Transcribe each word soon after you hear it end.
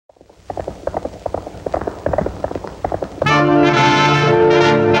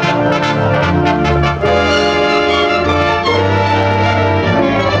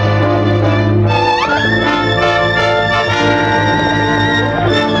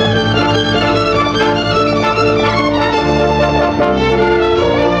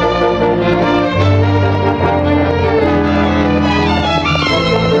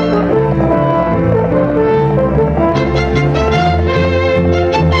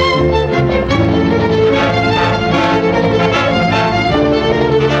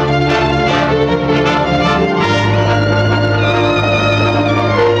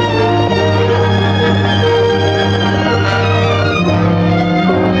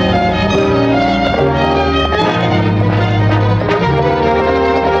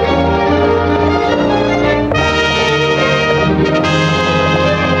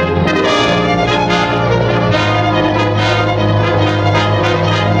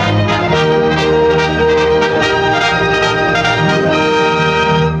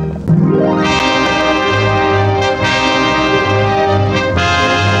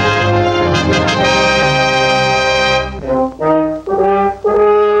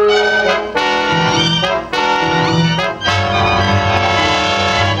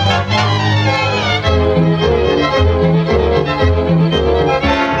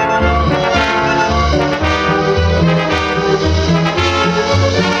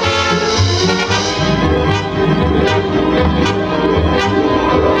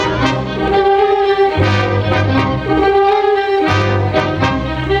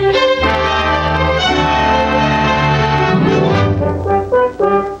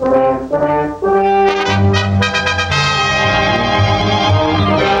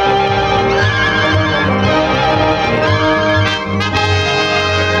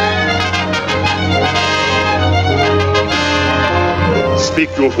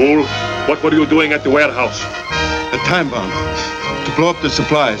fool. What were you doing at the warehouse? A time bomb. To blow up the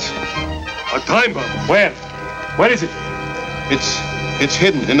supplies. A time bomb? Where? Where is it? It's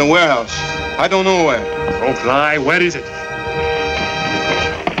hidden in the warehouse. I don't know where. Don't lie. Where is it?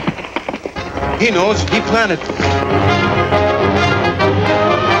 He knows. He planned it.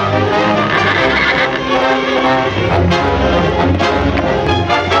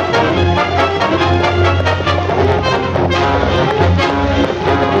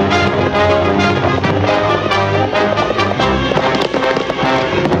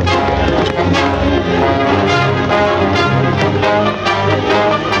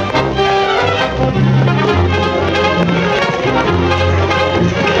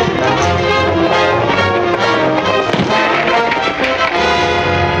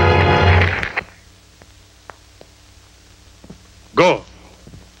 Go.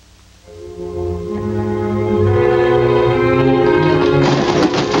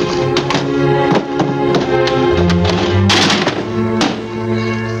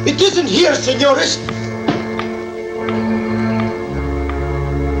 It isn't here, senores.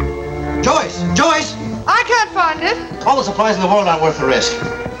 Joyce! Joyce! I can't find it. All the supplies in the world aren't worth the risk.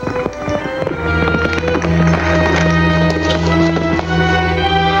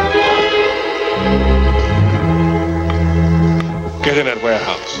 Get in that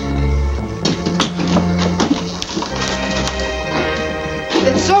warehouse.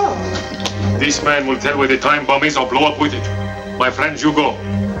 It's Zorro. This man will tell where the time bomb is or blow up with it. My friends, you go.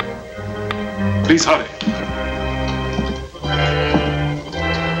 Please hurry.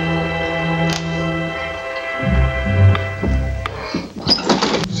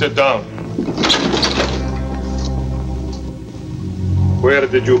 Sit down. Where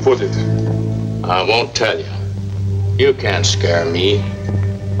did you put it? I won't tell you. You can't scare me.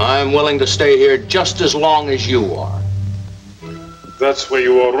 I'm willing to stay here just as long as you are. That's where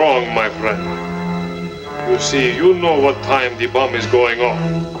you are wrong, my friend. You see, you know what time the bomb is going off.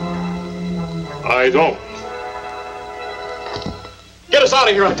 I don't. Get us out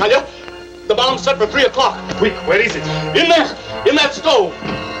of here, I tell you. The bomb's set for 3 o'clock. Quick, where is it? In there, in that stove.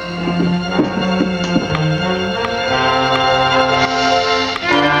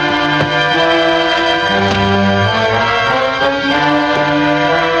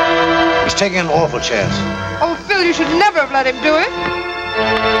 Taking an awful chance. Oh, Phil, you should never have let him do it.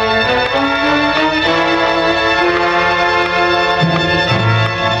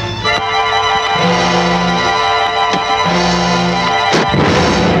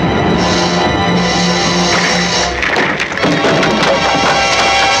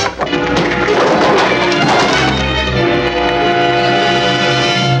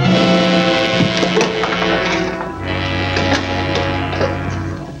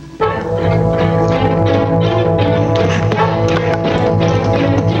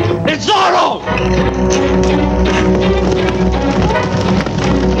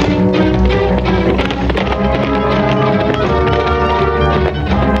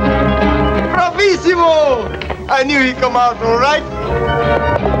 I knew he'd come out all right.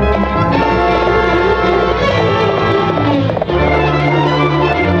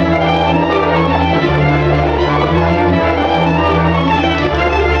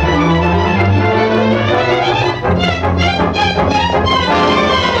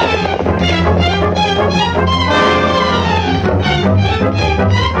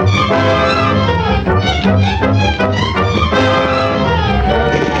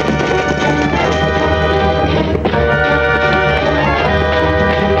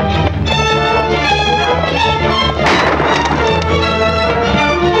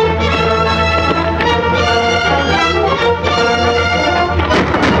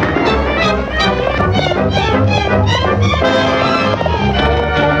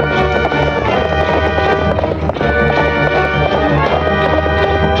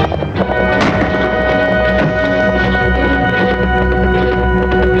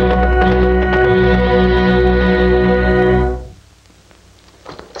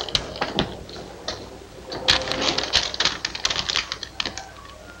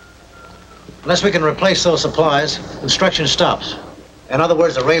 Unless we can replace those supplies, construction stops. In other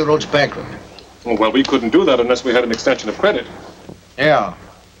words, the railroad's bankrupt. Oh, well, we couldn't do that unless we had an extension of credit. Yeah,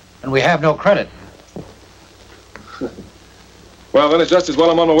 and we have no credit. Well, then it's just as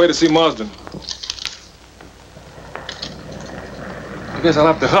well I'm on my way to see Marsden. I guess I'll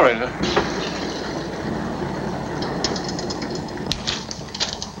have to hurry, huh?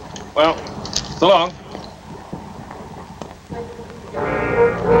 Well, so long.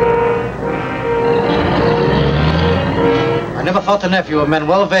 I never thought the nephew of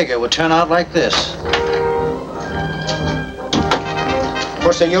Manuel Vega would turn out like this.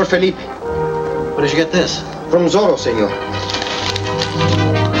 For Senor Felipe. Where did you get this? From Zorro, senor.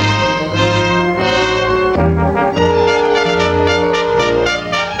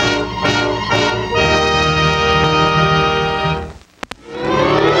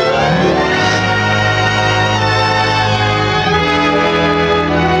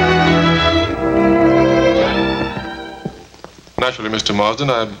 Naturally, Mr. Marsden,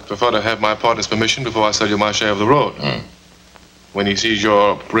 I'd prefer to have my partner's permission before I sell you my share of the road. When he sees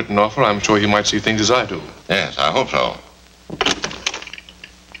your written offer, I'm sure he might see things as I do. Yes, I hope so.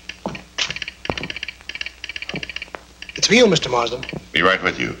 It's for you, Mr. Marsden. Be right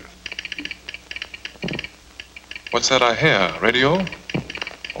with you. What's that I hear? Radio?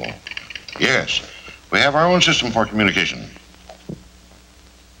 Oh, yes. We have our own system for communication. I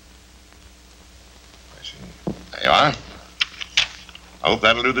see. There you are. I hope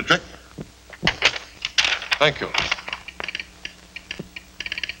that'll do the trick. Thank you.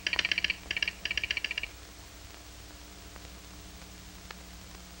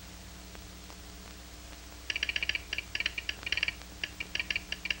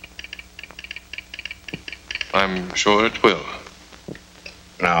 I'm sure it will.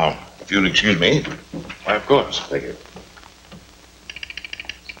 Now, if you'll excuse me. Why, of course. Thank you.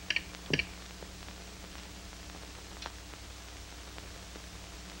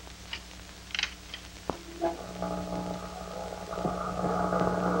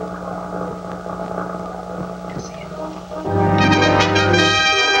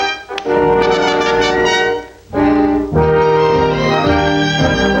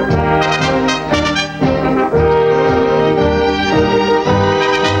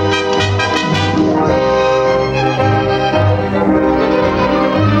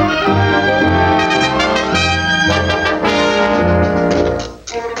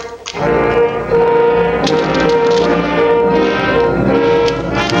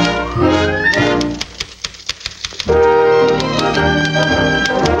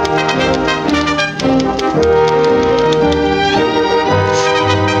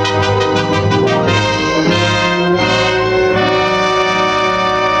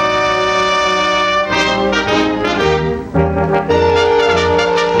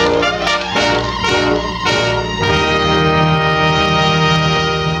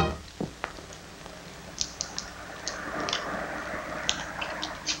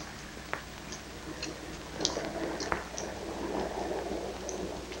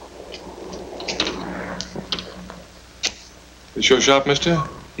 It's your shop, mister?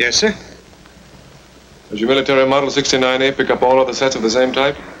 Yes, sir. Does your military model 69A pick up all other sets of the same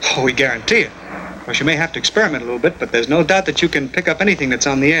type? Oh, we guarantee it. Of course, you may have to experiment a little bit, but there's no doubt that you can pick up anything that's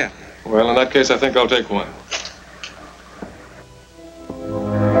on the air. Well, in that case, I think I'll take one.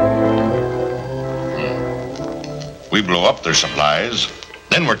 We blow up their supplies,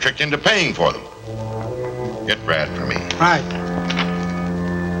 then we're tricked into paying for them. Get Brad for me. Right.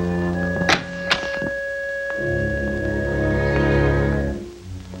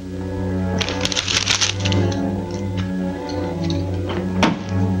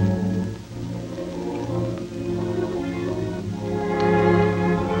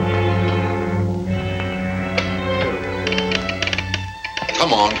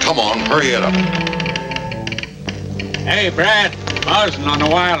 Come on, hurry it up. Hey, Brad, Marsden on the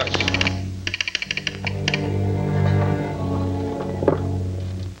wireless.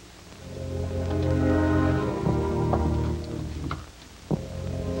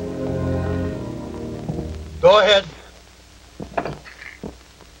 Go ahead.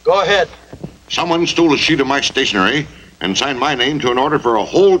 Go ahead. Someone stole a sheet of my stationery and signed my name to an order for a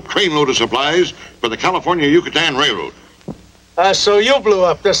whole trainload of supplies for the California-Yucatan Railroad. So you blew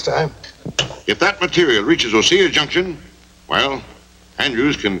up this time. If that material reaches Osea Junction, well,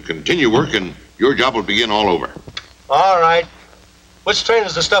 Andrews can continue work and your job will begin all over. All right. Which train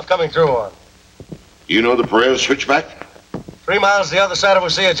is the stuff coming through on? You know the Perez switchback? 3 miles the other side of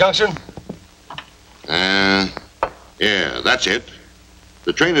Osea Junction? Yeah, that's it.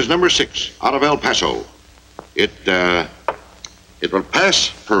 The train is number 6 out of El Paso. It will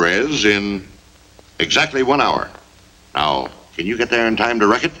pass Perez in exactly 1 hour. Now, can you get there in time to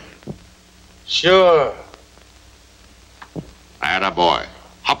wreck it? Sure. Atta boy.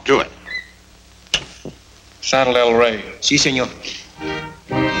 Hop to it. Saddle El Rey. Si, senor.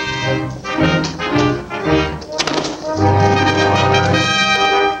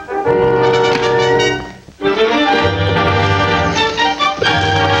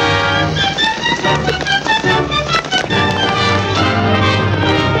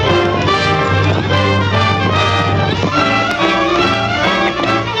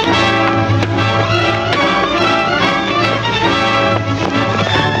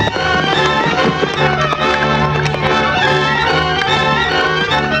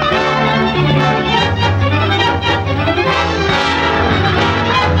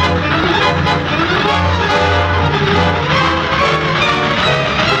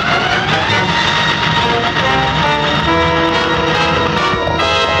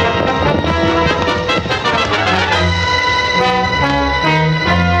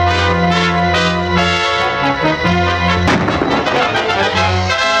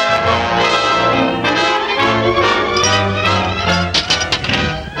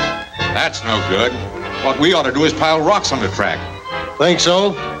 That's no good. What we ought to do is pile rocks on the track. Think so?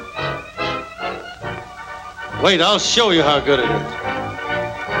 Wait, I'll show you how good it is.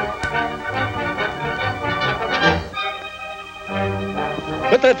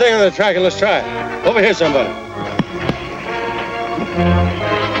 Put that thing on the track and let's try it. Over here, somebody.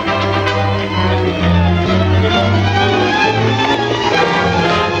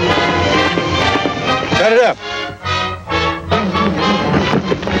 Set it up.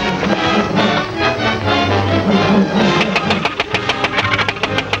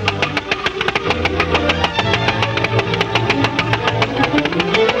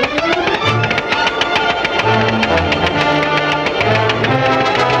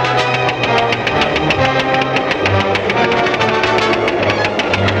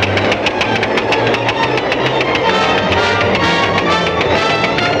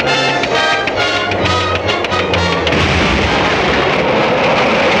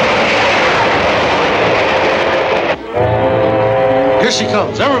 Here she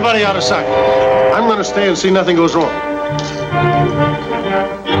comes. Everybody out of sight. I'm going to stay and see nothing goes wrong.